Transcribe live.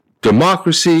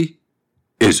Democracy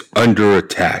is under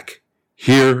attack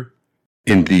here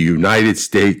in the United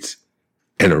States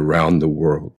and around the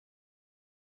world.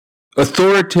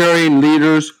 Authoritarian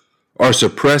leaders are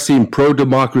suppressing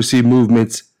pro-democracy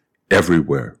movements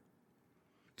everywhere.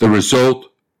 The result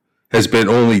has been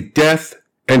only death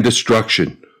and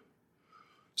destruction.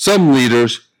 Some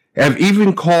leaders have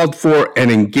even called for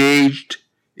and engaged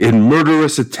in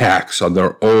murderous attacks on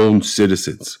their own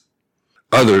citizens.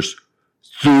 Others,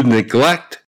 through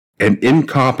neglect and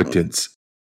incompetence,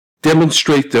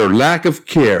 demonstrate their lack of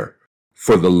care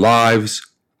for the lives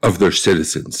of their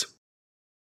citizens.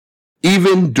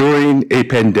 Even during a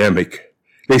pandemic,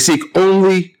 they seek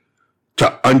only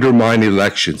to undermine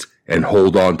elections and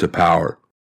hold on to power.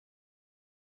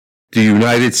 The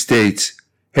United States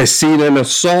has seen an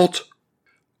assault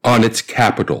on its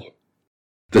capital,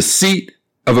 the seat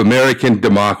of American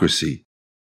democracy,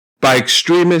 by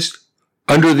extremists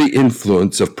under the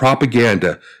influence of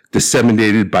propaganda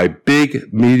disseminated by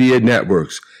big media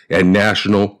networks and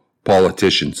national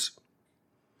politicians.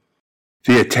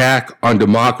 The attack on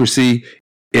democracy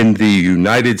in the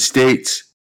United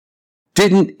States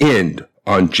didn't end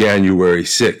on January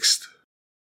 6th.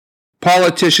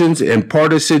 Politicians and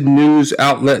partisan news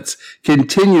outlets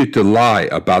continue to lie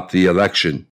about the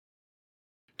election.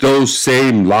 Those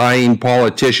same lying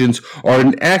politicians are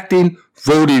enacting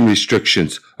voting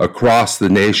restrictions across the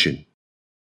nation.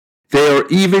 They are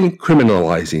even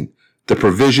criminalizing the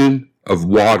provision of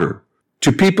water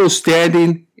to people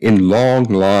standing in long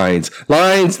lines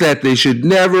that they should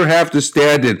never have to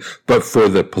stand in but for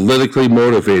the politically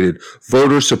motivated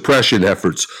voter suppression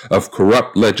efforts of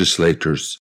corrupt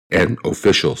legislators and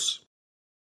officials.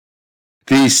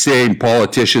 These same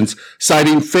politicians,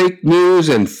 citing fake news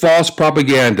and false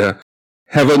propaganda,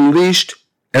 have unleashed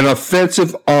an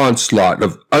offensive onslaught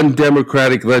of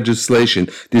undemocratic legislation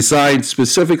designed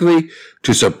specifically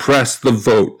to suppress the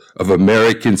vote of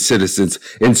American citizens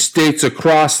in states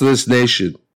across this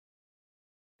nation.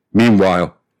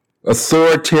 Meanwhile,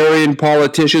 authoritarian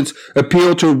politicians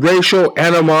appeal to racial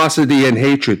animosity and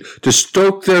hatred to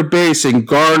stoke their base and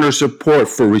garner support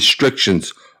for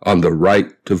restrictions on the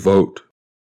right to vote.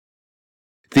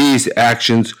 These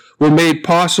actions were made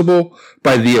possible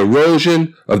by the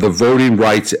erosion of the Voting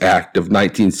Rights Act of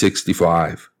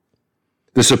 1965.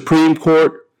 The Supreme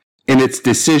Court, in its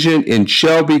decision in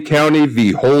Shelby County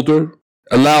v. Holder,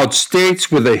 allowed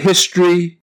states with a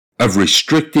history of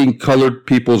restricting colored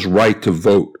people's right to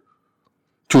vote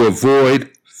to avoid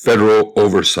federal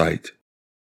oversight.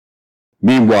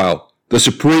 Meanwhile, the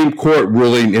Supreme Court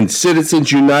ruling in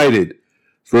Citizens United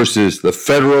versus the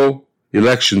Federal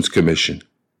Elections Commission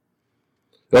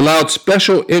allowed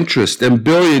special interests and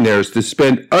billionaires to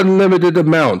spend unlimited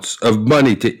amounts of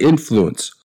money to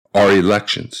influence our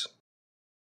elections.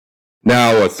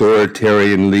 Now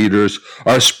authoritarian leaders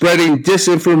are spreading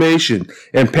disinformation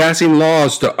and passing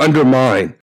laws to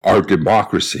undermine our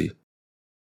democracy.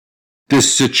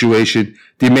 This situation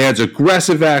demands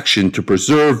aggressive action to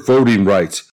preserve voting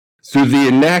rights through the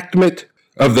enactment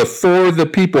of the For the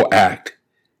People Act,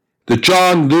 the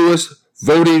John Lewis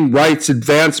Voting Rights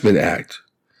Advancement Act,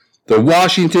 the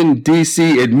Washington,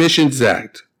 D.C. Admissions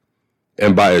Act,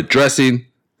 and by addressing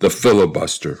the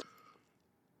filibuster.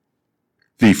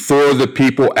 The For the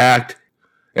People Act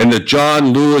and the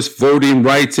John Lewis Voting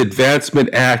Rights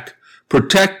Advancement Act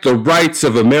protect the rights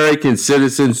of American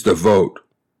citizens to vote.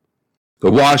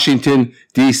 The Washington,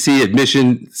 D.C.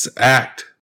 Admissions Act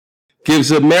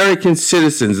gives American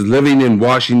citizens living in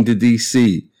Washington,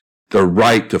 D.C. the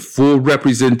right to full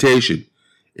representation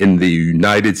in the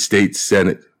United States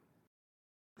Senate.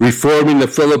 Reforming the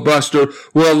filibuster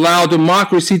will allow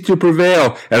democracy to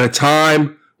prevail at a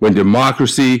time when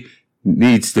democracy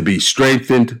needs to be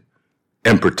strengthened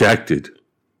and protected.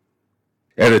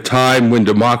 At a time when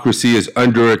democracy is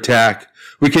under attack,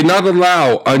 we cannot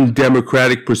allow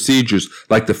undemocratic procedures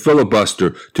like the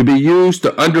filibuster to be used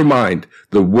to undermine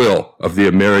the will of the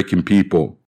American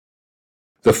people.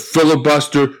 The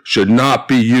filibuster should not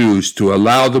be used to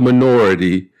allow the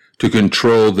minority to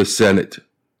control the Senate.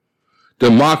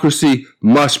 Democracy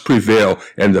must prevail,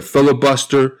 and the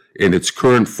filibuster in its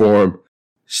current form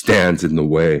stands in the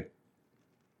way.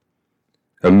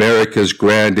 America's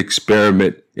grand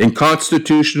experiment in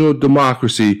constitutional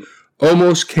democracy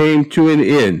almost came to an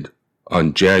end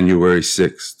on January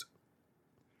 6th.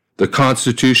 The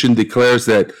Constitution declares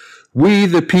that we,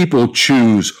 the people,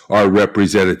 choose our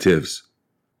representatives.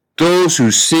 Those who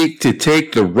seek to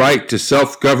take the right to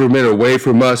self-government away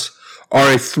from us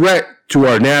are a threat to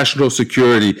our national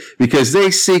security because they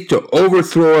seek to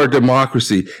overthrow our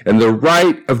democracy and the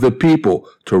right of the people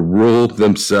to rule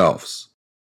themselves.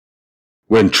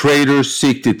 When traitors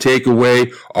seek to take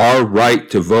away our right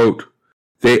to vote,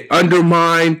 they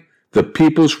undermine the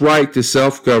people's right to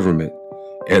self-government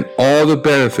and all the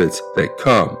benefits that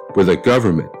come with a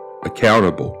government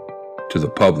accountable to the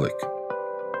public.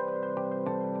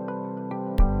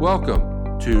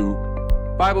 Welcome to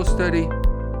Bible Study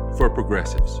for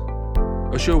Progressives,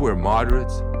 a show where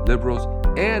moderates, liberals,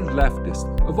 and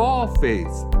leftists of all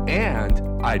faiths and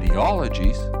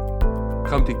ideologies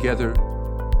come together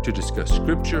to discuss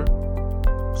scripture,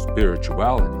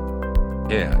 spirituality,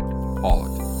 and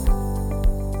politics.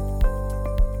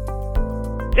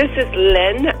 This is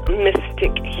Len,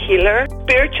 Mystic Healer,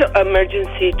 Spiritual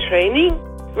Emergency Training.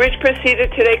 Rich Proceder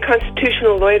today,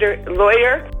 constitutional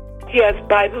lawyer. He has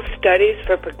Bible studies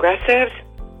for progressives.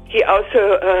 He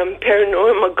also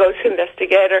paranormal ghost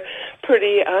investigator,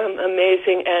 pretty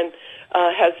amazing, and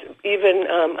has even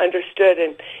understood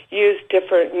and used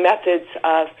different methods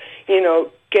of,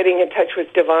 getting in touch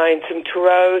with divine, some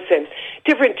tarots and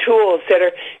different tools that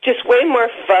are just way more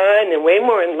fun and way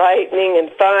more enlightening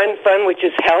and fun, which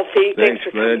is healthy. Thanks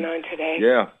for coming on today.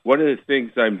 Yeah, one of the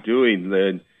things I'm doing,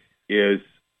 Lynn, is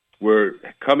we're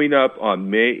coming up on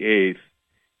May 8th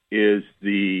is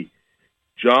the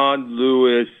John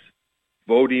Lewis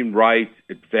Voting Rights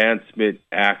Advancement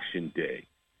Action Day.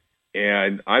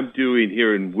 And I'm doing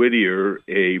here in Whittier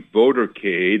a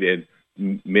votercade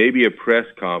and maybe a press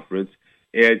conference.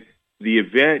 And the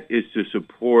event is to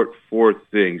support four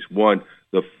things. One,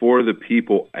 the For the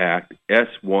People Act,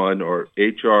 S1 or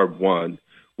HR1,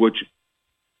 which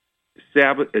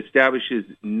establishes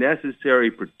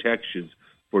necessary protections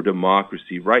for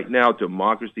democracy. Right now,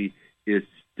 democracy is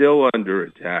still under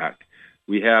attack.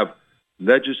 We have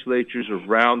legislatures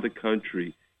around the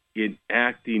country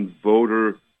enacting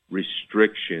voter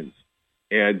restrictions.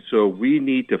 And so we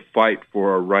need to fight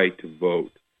for our right to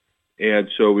vote. And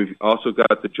so we've also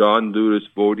got the John Lewis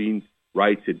Voting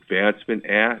Rights Advancement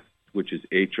Act, which is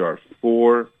H.R.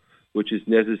 4, which is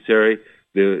necessary.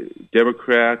 The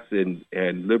Democrats and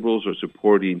liberals are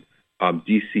supporting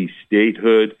D.C.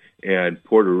 statehood and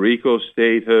Puerto Rico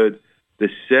statehood. The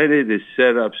Senate is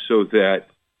set up so that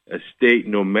a state,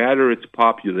 no matter its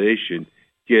population,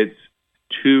 gets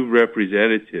 2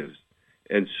 representatives.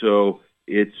 And so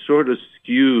it sort of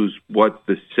skews what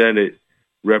the Senate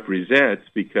represents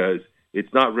because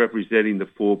it's not representing the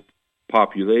full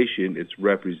population, it's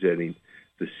representing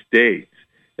the states.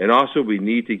 And also we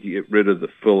need to get rid of the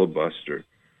filibuster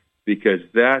because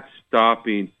that's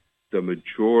stopping the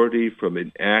majority from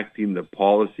enacting the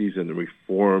policies and the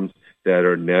reforms that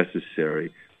are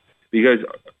necessary. Because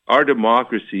our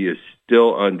democracy is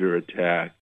still under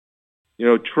attack.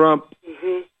 Trump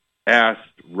asked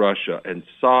Russia and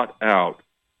sought out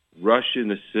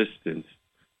Russian assistance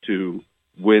to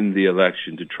win the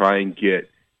election, to try and get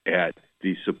at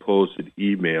the supposed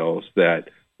emails that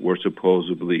were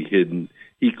supposedly hidden.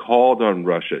 He called on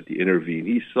Russia to intervene.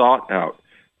 He sought out.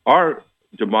 Our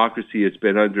democracy has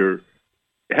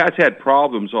had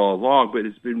problems all along, but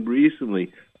it's been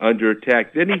recently under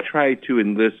attack. Then he tried to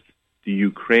enlist the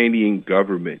Ukrainian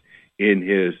government in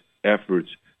his efforts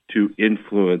to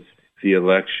influence the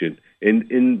election, and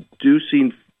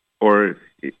inducing or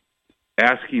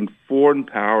asking foreign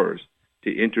powers to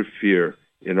interfere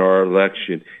in our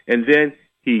election. And then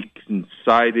he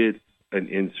incited an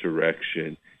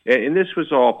insurrection. And this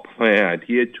was all planned.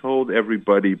 He had told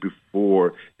everybody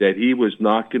before that he was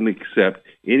not going to accept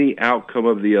any outcome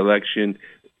of the election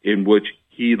in which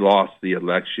he lost the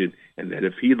election, and that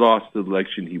if he lost the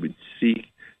election, he would seek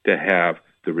to have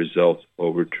the results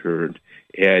overturned.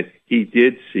 And he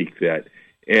did seek that.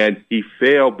 And he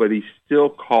failed, but he still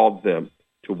called them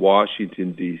to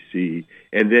Washington, D.C.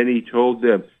 And then he told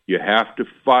them, you have to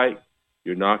fight.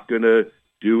 You're not going to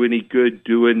do any good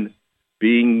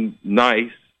being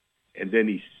nice. And then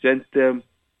he sent them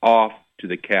off to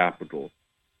the Capitol.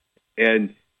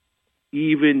 And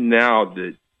even now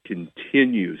that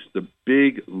continues, the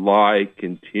big lie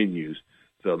continues,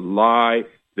 the lie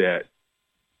that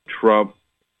Trump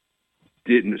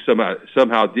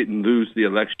somehow didn't lose the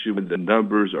election when the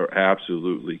numbers are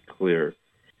absolutely clear.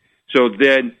 So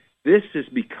then this has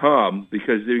become,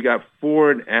 because they've got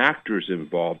foreign actors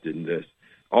involved in this,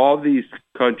 all these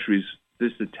countries,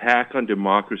 this attack on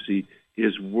democracy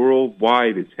is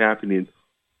worldwide. It's happening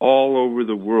all over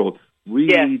the world. We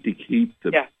need to keep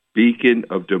the beacon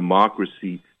of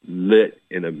democracy lit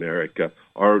in America,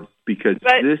 because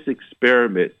this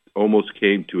experiment almost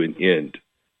came to an end.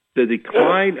 The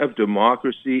decline of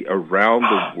democracy around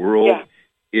the world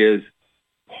is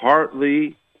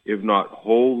partly, if not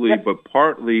wholly, but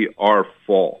partly our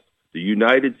fault, the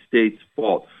United States'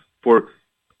 fault, for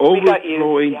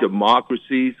overthrowing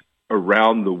democracies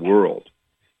around the world.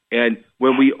 And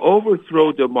when we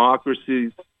overthrow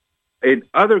democracies in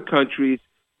other countries,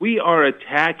 we are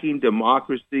attacking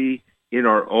democracy in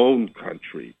our own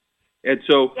country. And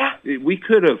so we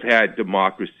could have had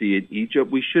democracy in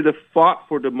Egypt. We should have fought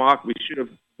for democracy. We should have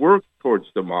worked towards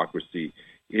democracy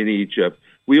in Egypt.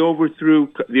 We overthrew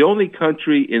the only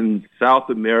country in South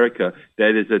America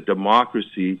that is a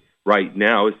democracy right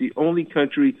now. Is the only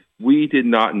country we did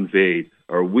not invade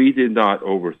or we did not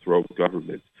overthrow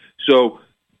governments. So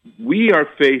we are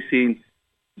facing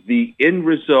the end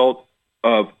result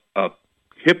of a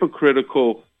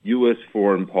hypocritical U.S.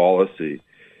 foreign policy.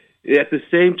 At the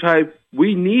same time,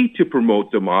 we need to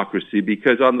promote democracy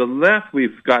because on the left,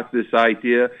 we've got this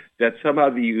idea that somehow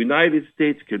the United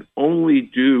States can only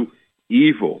do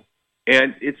evil.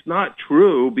 And it's not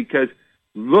true because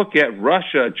look at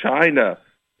Russia, China,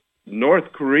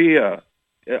 North Korea.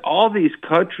 All these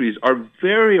countries are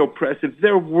very oppressive.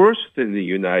 They're worse than the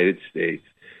United States.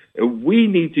 We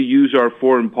need to use our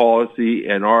foreign policy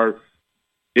and our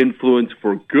influence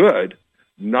for good,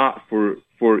 not for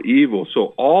evil.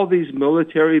 So all these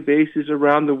military bases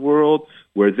around the world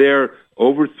where they're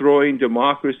overthrowing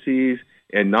democracies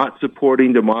and not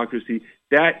supporting democracy,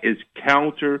 that is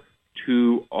counter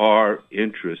to our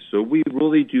interests. So we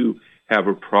really do have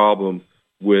a problem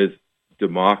with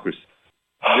democracy.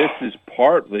 This is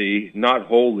partly, not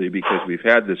wholly, because we've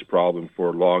had this problem for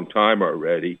a long time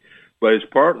already, but it's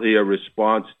partly a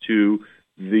response to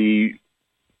the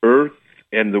earth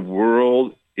and the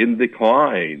world in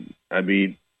decline. I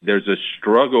mean, there's a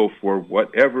struggle for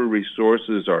whatever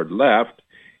resources are left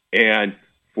and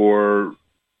for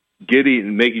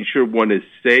making sure one is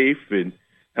safe and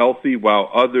healthy while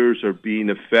others are being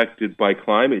affected by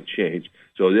climate change.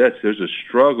 So yes, there's a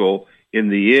struggle in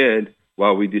the end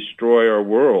while we destroy our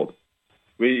world.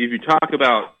 If you talk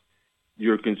about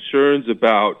your concerns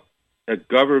about a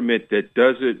government that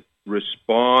doesn't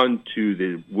respond to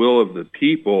the will of the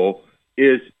people,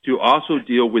 is to also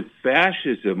deal with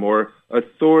fascism or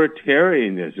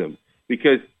authoritarianism,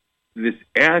 because this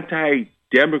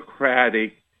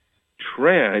anti-democratic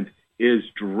trend is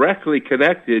directly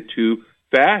connected to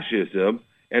fascism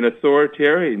and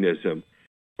authoritarianism.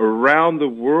 Around the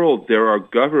world, there are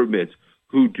governments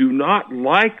who do not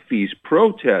like these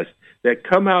protests that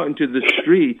come out into the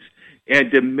streets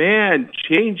and demand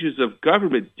changes of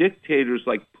government. Dictators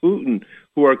like Putin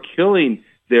who are killing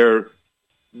their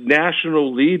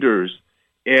national leaders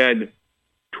and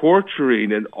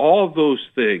torturing and all of those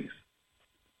things.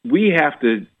 We have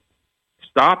to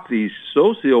stop these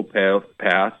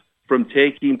sociopaths from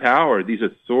taking power. These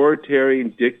authoritarian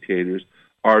dictators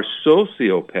are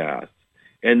sociopaths,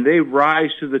 and they rise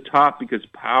to the top because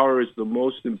power is the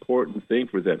most important thing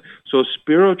for them. So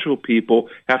spiritual people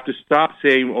have to stop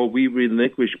saying, oh, we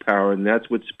relinquish power, and that's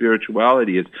what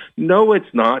spirituality is. No,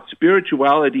 it's not.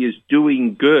 Spirituality is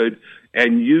doing good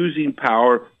and using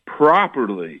power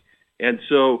properly. And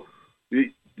so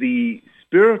the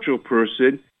spiritual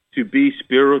person, to be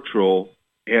spiritual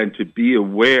and to be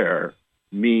aware,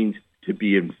 means to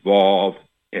be involved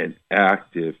and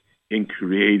active in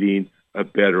creating a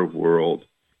better world.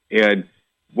 And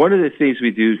one of the things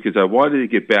we do, because I wanted to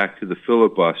get back to the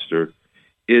filibuster,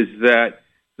 is that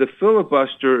the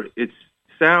filibuster, it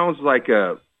sounds like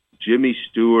a Jimmy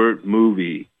Stewart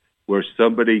movie where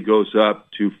somebody goes up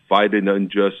to fight an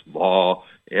unjust law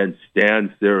and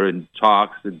stands there and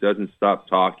talks and doesn't stop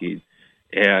talking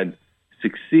and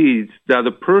succeeds. Now,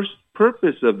 the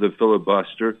purpose of the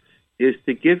filibuster is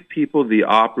to give people the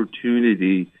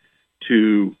opportunity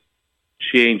to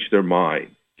change their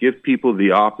mind, give people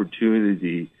the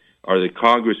opportunity, or the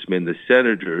congressmen, the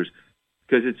senators,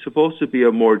 because it's supposed to be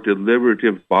a more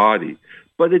deliberative body.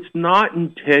 But it's not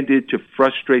intended to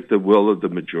frustrate the will of the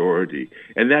majority,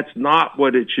 and that's not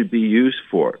what it should be used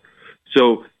for.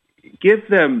 So give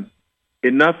them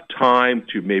enough time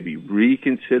to maybe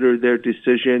reconsider their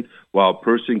decision while a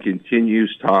person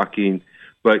continues talking.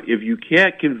 But if you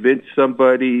can't convince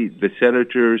somebody, the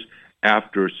senators,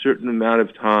 after a certain amount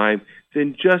of time,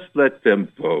 then just let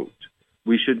them vote.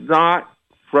 We should not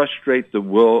frustrate the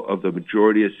will of the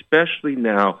majority, especially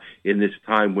now in this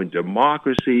time when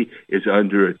democracy is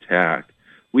under attack.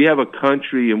 We have a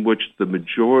country in which the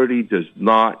majority does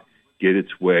not get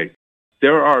its way.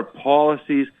 There are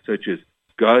policies such as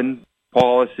gun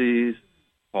policies,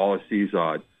 policies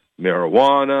on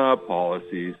marijuana,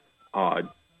 policies on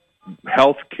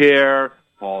health care,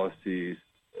 policies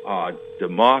on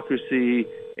democracy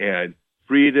and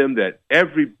freedom that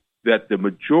the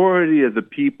majority of the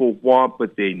people want,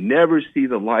 but they never see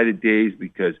the light of day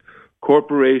because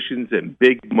corporations and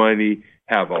big money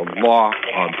have a lock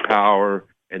on power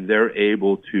and they're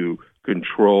able to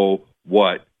control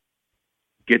what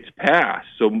gets passed.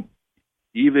 So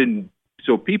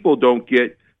people don't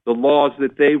get the laws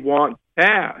that they want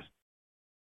passed.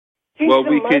 Well,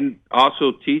 we can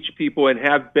also teach people and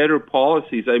have better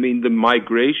policies. I mean, the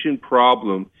migration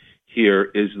problem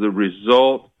here is the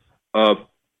result of,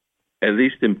 at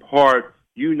least in part,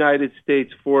 United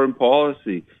States foreign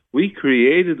policy. We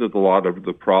created a lot of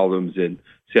the problems in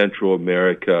Central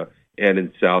America and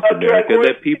in South America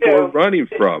that people are running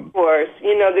from. Of course,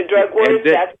 the drug wars.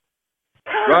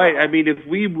 Right. I mean, if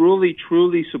we really,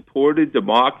 truly supported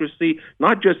democracy,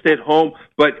 not just at home,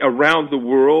 but around the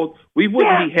world, we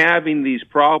wouldn't be having these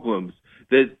problems.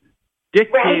 The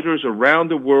dictators around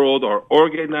the world are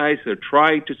organized. They're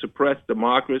trying to suppress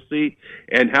democracy.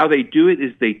 And how they do it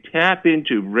is they tap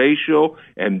into racial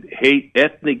and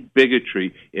ethnic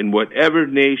bigotry in whatever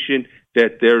nation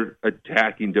that they're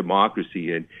attacking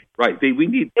democracy in. Right. We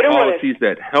need policies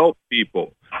that help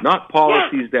people, not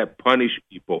policies that punish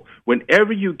people.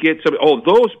 Whenever you get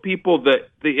those people, the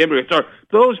immigrants, are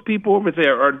those people over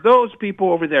there, are those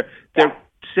people over there, they're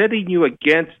setting you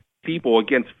against people,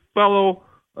 against fellow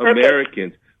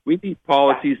Americans. We need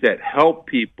policies that help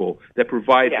people, that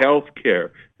provide health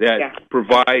care, that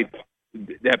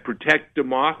protect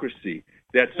democracy,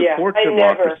 that support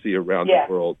democracy around the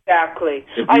world. Exactly.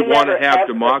 If we want to have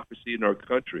democracy in our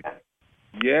country.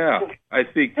 Yeah, I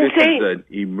think this is an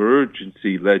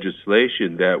emergency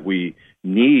legislation that we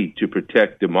need to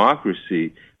protect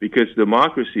democracy, because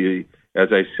democracy,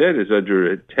 as I said, is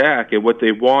under attack, and what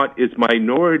they want is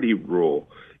minority rule,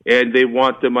 and they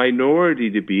want the minority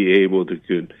to be able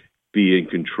to be in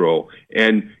control.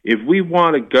 And if we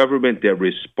want a government that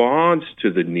responds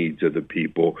to the needs of the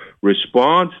people,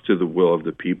 responds to the will of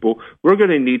the people, we're going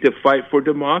to need to fight for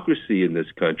democracy in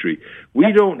this country.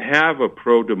 We don't have a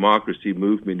pro-democracy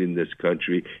movement in this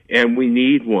country, and we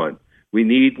need one. We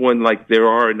need one like there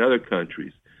are in other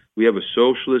countries. We have a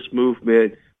socialist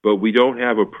movement, but we don't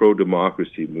have a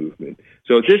pro-democracy movement.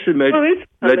 So this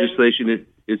legislation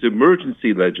is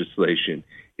emergency legislation.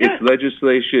 It's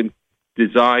legislation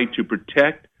designed to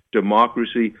protect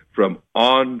democracy from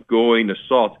ongoing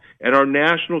assaults. And our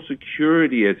national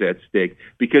security is at stake,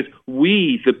 because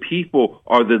we, the people,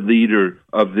 are the leader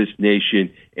of this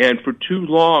nation. And for too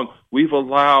long, we've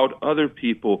allowed other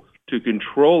people to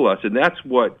control us. And that's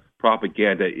what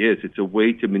propaganda is. It's a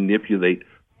way to manipulate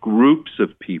groups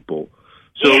of people.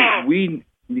 So we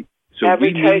need to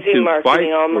fight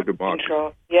for democracy.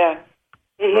 Control. Yeah.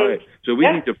 Mm-hmm. Right. So we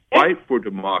need to fight for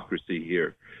democracy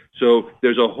here. So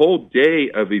there's a whole day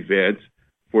of events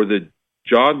for the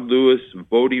John Lewis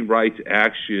Voting Rights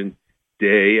Action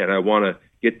Day, and I want to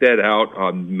get that out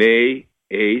on May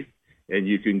 8th, and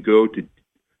you can go to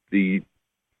the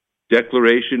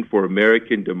Declaration for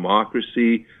American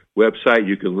Democracy website.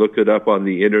 You can look it up on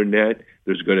the internet.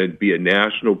 There's going to be a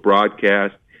national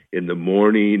broadcast in the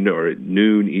morning or at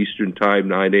noon Eastern Time,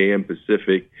 9 a.m.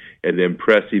 Pacific, and then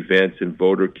press events and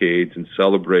votercades and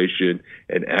celebration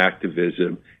and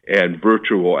activism and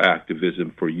virtual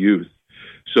activism for youth.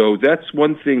 So that's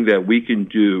one thing that we can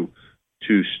do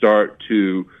to start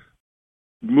to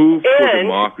move for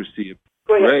democracy.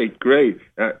 Great.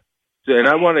 And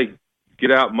I want to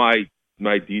get out my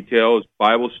details.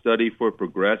 Bible Study for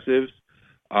Progressives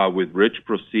with Rich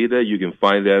Procida. You can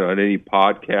find that on any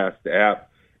podcast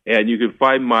app. And you can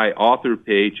find my author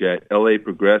page at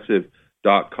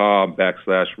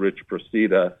laprogressive.com/Rich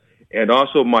Procida. And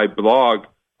also my blog,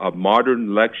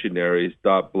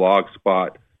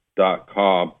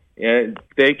 modernlectionaries.blogspot.com. And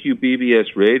thank you,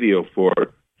 BBS Radio,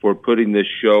 for putting this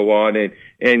show on, and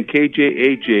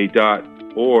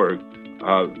KJAJ.org,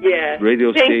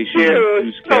 radio station in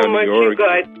Coos County,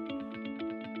 Oregon.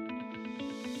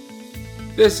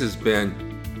 This has been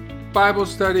Bible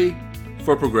Study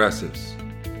for Progressives.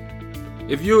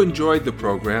 If you enjoyed the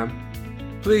program,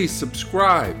 please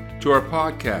subscribe to our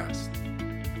podcast,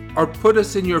 or put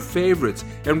us in your favorites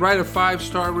and write a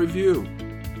 5-star review.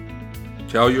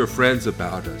 Tell your friends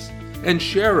about us and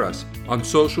share us on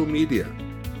social media.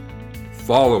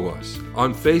 Follow us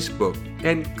on Facebook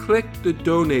and click the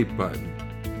donate button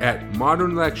at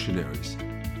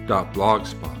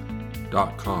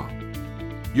modernlectionaries.blogspot.com.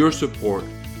 Your support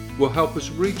will help us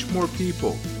reach more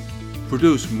people,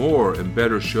 produce more and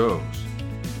better shows,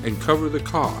 and cover the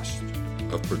cost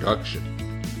of production.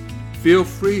 Feel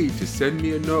free to send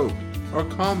me a note or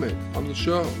comment on the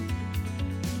show.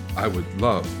 I would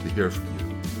love to hear from you.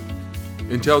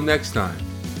 Until next time,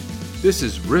 this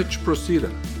is Rich Procida.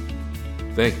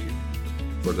 Thank you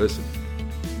for listening.